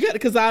bed. We got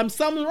because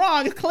something's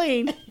wrong. It's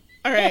clean.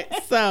 All right,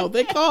 so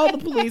they call the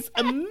police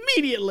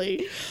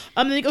immediately.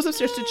 Then he goes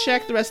upstairs to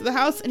check the rest of the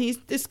house, and he's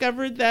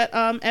discovered that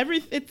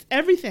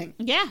everything.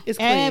 Yeah, is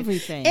clean.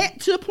 Everything.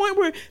 And to the point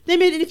where they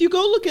made it. If you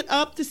go look it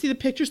up to see the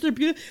pictures, they're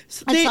beautiful.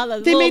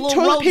 They made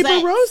toilet rosettes.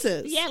 Paper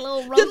roses. Yeah,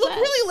 little roses. They look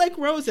really like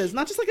roses,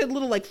 not just like a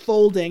little like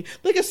folding,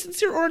 like a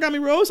sincere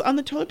origami rose on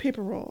the toilet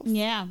paper rolls.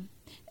 Yeah.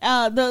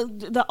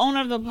 The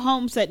owner of the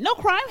home said no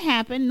crime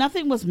happened,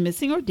 nothing was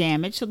missing or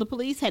damaged, so the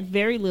police had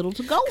very little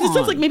to go on. It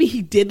sounds like maybe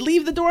he did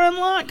leave the door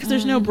unlocked because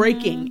there's no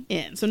breaking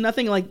in, so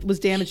nothing like was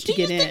damaged to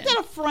get in. Do you think that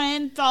a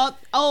friend thought,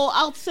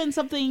 I'll send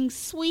something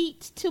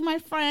sweet to my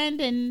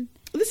friend and...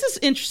 This is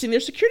interesting. Their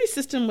security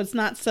system was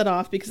not set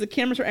off because the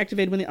cameras were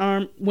activated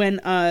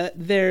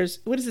there's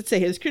what does it say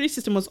here? The security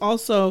system was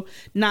also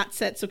not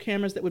set so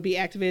cameras that would be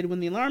activated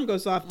when the alarm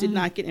goes off did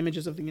not get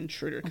images of the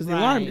intruder because the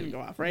alarm didn't go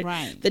off,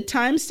 right? The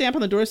timestamp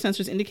on the door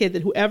sensors indicated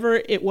that whoever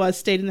it was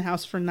stayed in the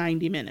house for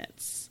 90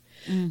 minutes.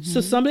 So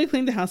somebody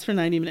cleaned the house for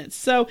 90 minutes.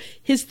 So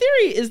his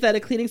theory is that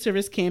a cleaning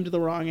service came to the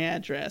wrong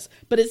address,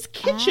 but his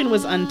kitchen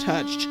was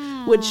untouched,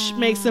 which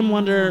makes him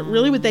wonder,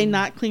 really, would they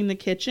not clean the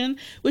kitchen?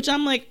 Which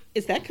I'm like,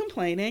 is that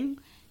complaining?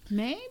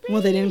 Maybe.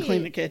 Well, they didn't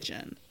clean the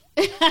kitchen.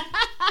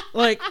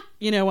 Like,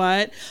 you know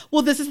what?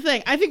 Well, this is the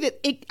thing. I think that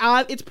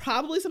it's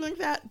probably something like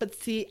that. But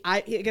see,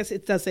 I guess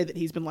it does say that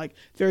he's been like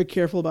very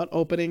careful about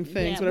opening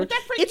things. Yeah, would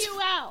that freak you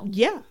out?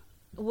 Yeah.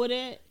 Would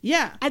it?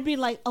 Yeah. I'd be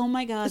like, oh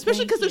my God.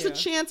 Especially because there's a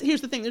chance.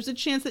 Here's the thing. There's a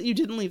chance that you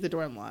didn't leave the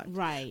door unlocked.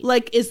 Right.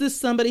 Like, is this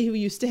somebody who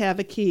used to have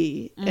a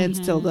key and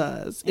still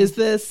does? Is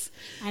this,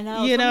 I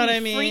know, you know what I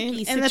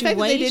mean? And the fact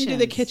that they didn't do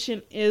the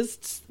kitchen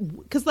is,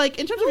 because like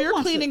in terms of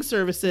your cleaning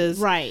services,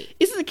 right?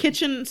 Isn't the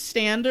kitchen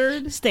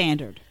standard?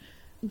 Standard.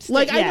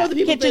 Like I know the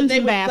people kitchens they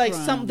and would like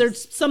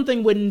bathrooms.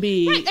 something wouldn't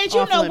be right. And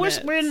you know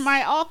we're in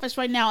my office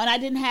right now, and I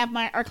didn't have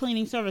our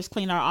cleaning service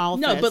clean our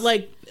office. No,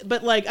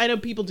 but like I know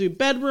people do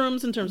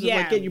bedrooms in terms of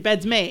like get your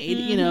beds made,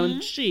 you know,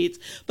 and sheets.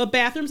 But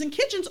bathrooms and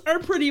kitchens are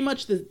pretty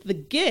much the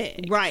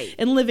gig, right?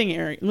 And living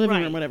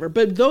room, whatever.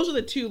 But those are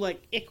the two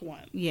like ick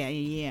ones.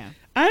 Yeah.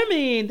 I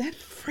mean, that's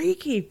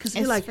freaky because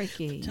you're like,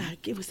 freaky.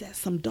 Was that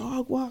some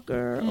dog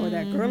walker or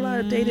that girl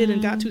I dated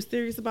and got too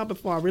serious about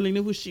before I really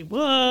knew who she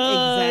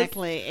was?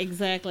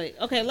 Exactly.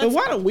 Okay, but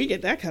why don't we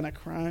get that kind of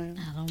crime?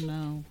 I don't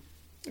know.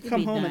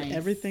 Come home and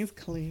everything's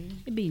clean.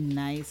 It'd be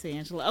nice,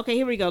 Angela. Okay,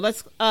 here we go.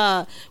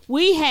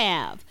 We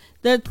have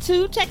the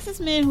 2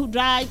 Texas men who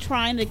died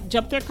trying to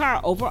jump their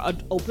car over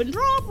an open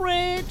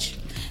drawbridge.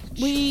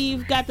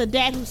 We've got the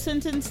dad who's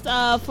sentenced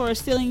for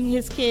stealing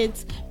his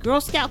kids' Girl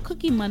Scout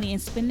cookie money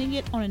and spending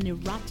it on an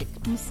erotic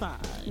massage.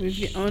 We've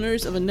the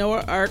owners of a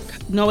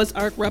Noah's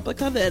Ark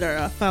replica that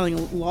are filing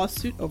a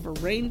lawsuit over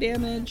rain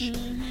damage.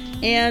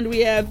 Mm-hmm. And we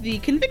have the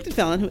convicted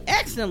felon who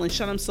accidentally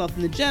shot himself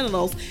in the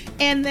genitals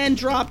and then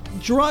dropped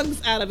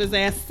drugs out of his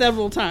ass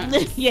several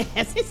times.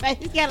 Yes, he's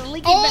got a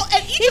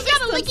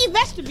leaky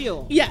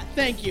vestibule. Yeah,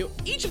 thank you.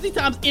 Each of these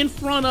times in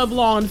front of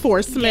law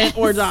enforcement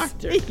or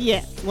doctors.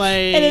 Yes.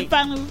 Like, and then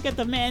finally we've got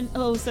the man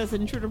who says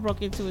an intruder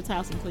broke into his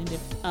house and cleaned it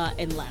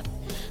and left.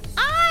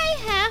 I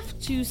have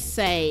to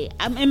say,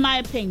 in my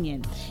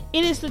opinion,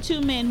 it is the two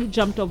men who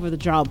jumped over the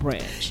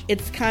drawbridge.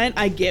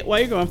 I get why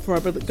you're going for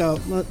it, but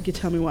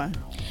tell me why.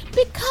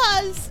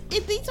 Because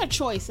these are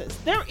choices.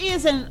 There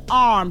is an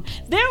arm.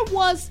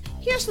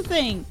 Here's the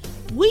thing.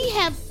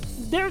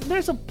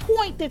 There's a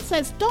point that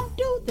says, don't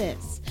do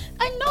this.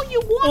 I know you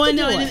want to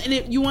do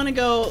it. And you want to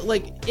go,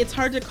 like, it's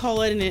hard to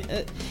call it, and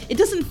it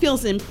doesn't feel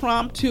as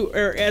impromptu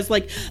or as,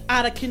 like,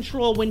 out of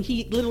control when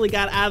he literally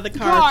got out of the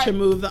car to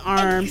move the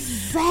arm.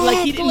 Exactly.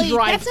 Like, he didn't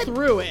drive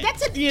through it.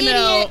 That's an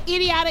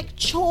idiotic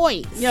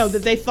choice.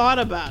 That they thought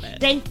about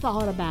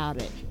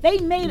it. They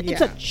made it.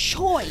 It's a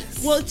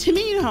choice. Well, to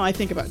me, you know how I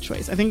think about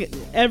choice. I think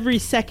every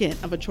second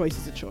of a choice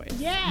is a choice.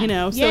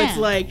 Yeah. So it's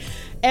like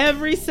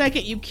every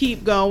second you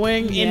keep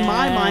going, in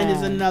my mind,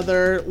 is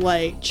another,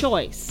 like,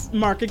 choice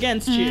mark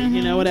against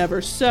you,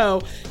 whatever.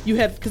 So you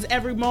have, because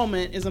every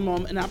moment is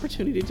an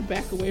opportunity to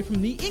back away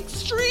from the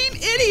extreme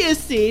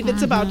idiocy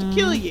that's about to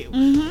kill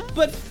you.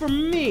 But for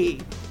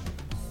me,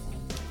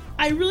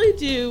 I really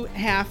do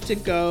have to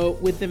go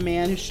with the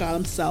man who shot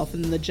himself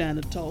in the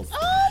genitals.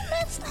 Oh,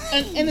 that's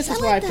nice. And this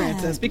is why,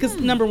 Francis, because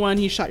number one,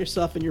 you shot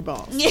yourself in your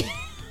balls.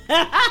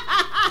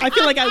 I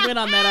feel like I went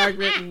on that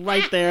argument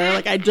right there.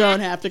 Like, I don't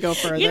have to go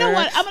further. You know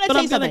what? I'm going to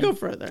tell you something. Go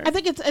further. I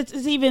think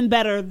it's even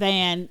better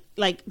than,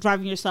 like,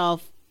 driving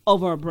yourself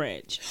over a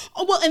bridge.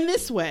 Oh, well, in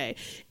this way,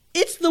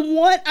 it's the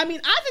one. I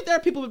mean, I think there are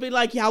people who would be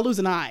like, yeah, I'll lose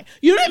an eye.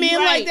 You know what I mean?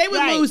 Like, they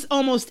would lose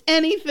almost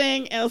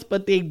anything else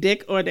but their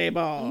dick or their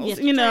balls,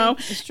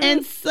 It's true.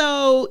 And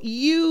so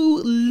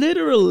you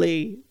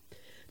literally,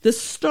 the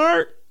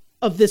start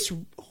of this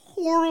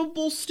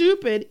horrible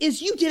stupid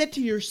is you did it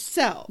to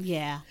yourself.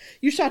 Yeah.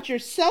 You shot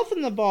yourself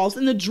in the balls.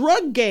 In the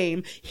drug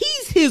game,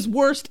 he's his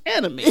worst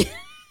enemy.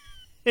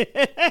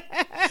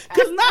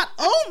 Because not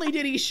only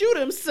did he shoot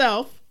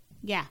himself,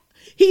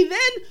 he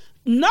then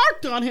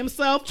narked on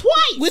himself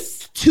twice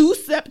with three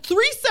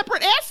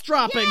separate ass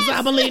droppings.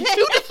 I believe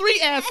 2 to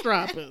 3 ass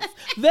droppings.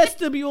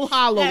 Vestibule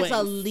hollowing. That's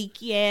a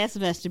leaky ass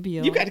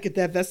vestibule. You got to get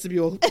that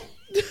vestibule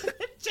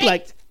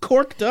like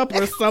corked up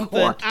or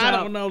something. I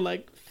don't know,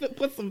 like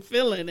put some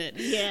fill in it.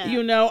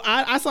 Yeah.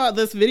 I saw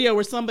this video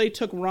where somebody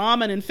took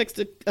ramen and fixed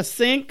a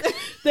sink.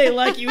 They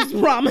like used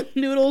ramen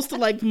noodles to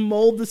like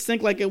mold the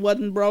sink like it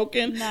wasn't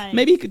broken. Nice.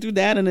 Maybe he could do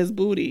that in his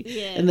booty.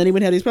 Yeah. And then he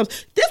would have these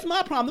problems. This is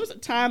my problem. There was a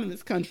time in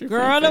this country.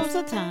 Girl, there was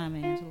a time,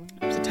 Angela.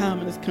 There was a time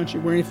in this country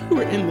where if you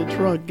were in the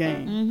drug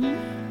game,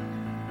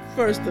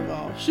 first of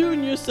all,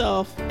 shooting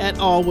yourself at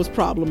all was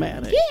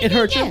problematic. It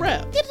hurt your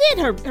rep. It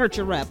did hurt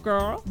your rep,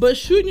 girl. But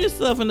shooting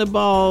yourself in the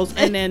balls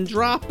and then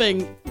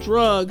dropping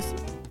drugs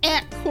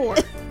at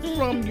court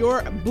from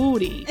your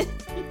booty.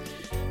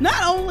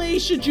 Not only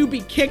should you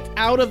be kicked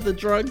out of the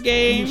drug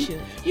game,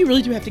 you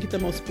really do have to get the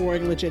most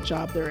boring, legit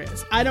job there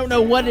is. I don't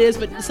know what it is,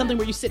 but it's something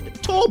where you sit in the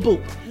toll booth.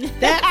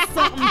 That's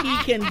something he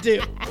can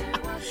do.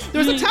 There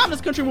was a time in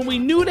this country when we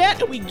knew that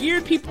and we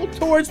geared people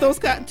towards those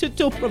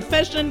to a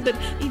profession that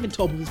even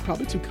toll booth is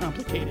probably too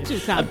complicated.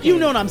 You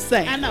know what I'm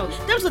saying? I know.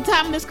 There was a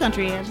time in this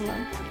country,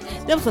 Angela.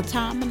 There was a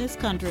time in this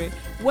country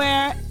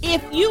where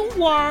if you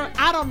were,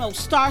 I don't know,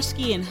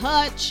 Starsky and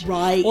Hutch,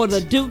 right, or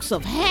the Dukes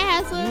of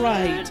Hazzard,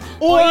 right,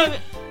 or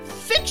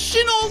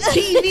fictional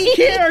TV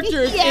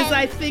characters is,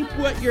 I think,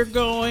 what you're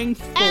going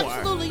for.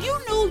 Absolutely. You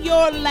knew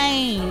your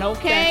lane,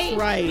 okay?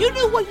 That's right. You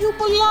knew where you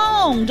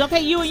belonged,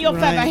 okay? You and your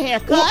feather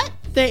haircut. Well,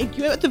 thank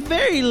you. At the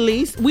very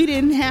least, we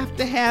didn't have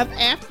to have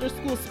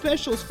after-school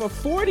specials for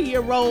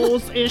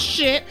 40-year-olds and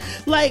shit,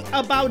 like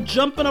about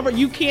jumping over.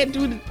 You can't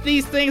do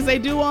these things they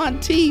do on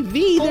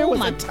TV. There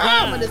was a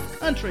time in this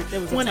country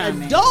when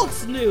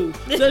adults knew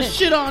the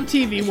shit on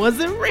TV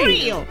wasn't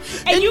real.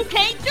 And you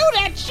can't do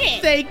that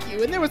shit. Thank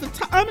you. And there was a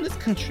time in this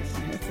country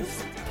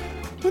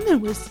when there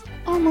was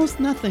almost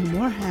nothing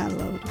more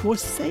hallowed, more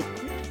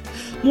sacred,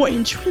 more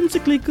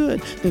intrinsically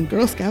good than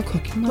Girl Scout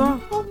cookie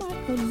money. Oh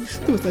my goodness.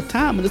 There was a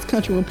time in this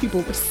country when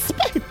people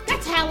respect.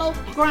 That's hallowed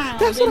ground.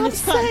 That's what I'm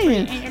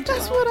saying. Country,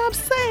 that's what I'm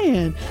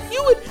saying.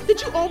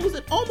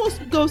 It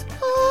almost goes,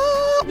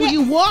 when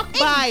you walk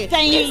by it.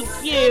 Thank you.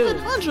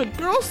 $700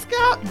 Girl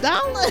Scout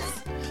dollars.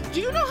 Do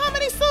you know how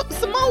many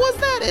Samoas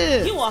that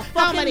is? You a fucking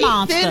how many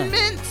monster. Thin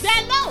Mints?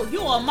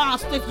 You a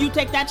monster if you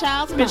take that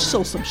child's money. Bitch,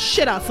 show some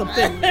shit out some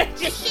Thin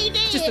Mints. She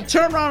did. Just to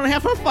turn around and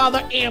have her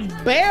father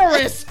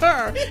embarrass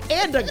her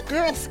and a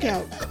Girl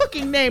Scout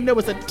cooking name. There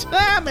was a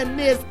time in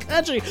this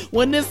country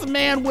when this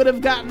man would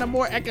have gotten a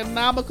more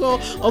economical,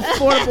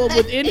 affordable,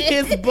 within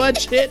his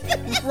budget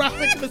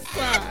erotic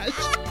massage.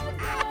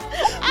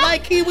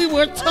 Like we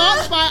were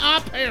taught by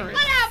our parents.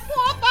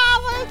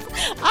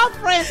 I'm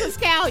Francis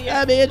Callier.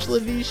 I'm Angela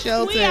V.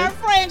 Shelton. We are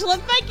Frangela.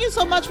 Thank you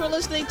so much for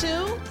listening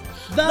to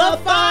The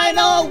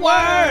Final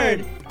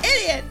Word,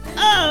 Idiot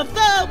of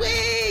the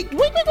Week.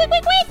 Week.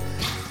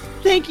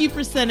 Thank you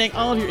for sending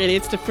all of your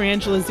idiots to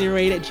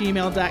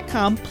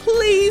frangela08@gmail.com.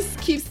 Please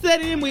keep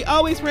sending them. We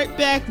always write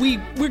back. We're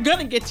going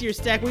to get to your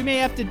stack. We may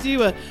have to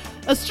do a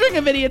string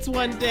of idiots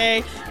one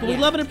day. But we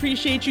love and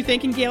appreciate you.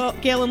 Thanking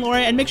Gail and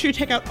Laura. And make sure you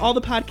check out all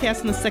the podcasts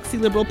on the Sexy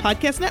Liberal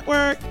Podcast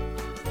Network.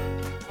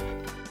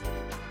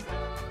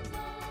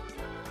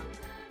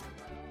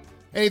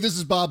 Hey, this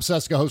is Bob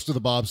Cesca, host of The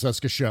Bob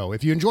Cesca Show.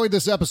 If you enjoyed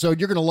this episode,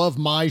 you're going to love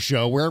my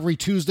show, where every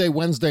Tuesday,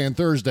 Wednesday, and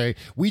Thursday,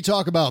 we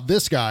talk about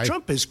this guy.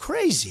 Trump is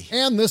crazy.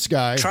 And this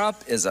guy. Trump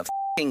is a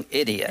f***ing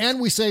idiot. And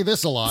we say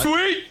this a lot.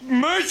 Sweet,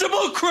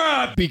 merciful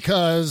crap!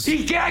 Because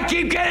he can't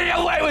keep getting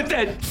away with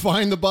it!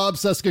 Find The Bob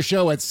Cesca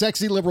Show at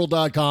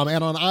sexyliberal.com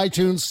and on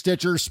iTunes,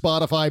 Stitcher,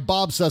 Spotify,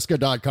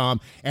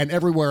 bobcesca.com, and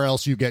everywhere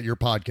else you get your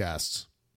podcasts.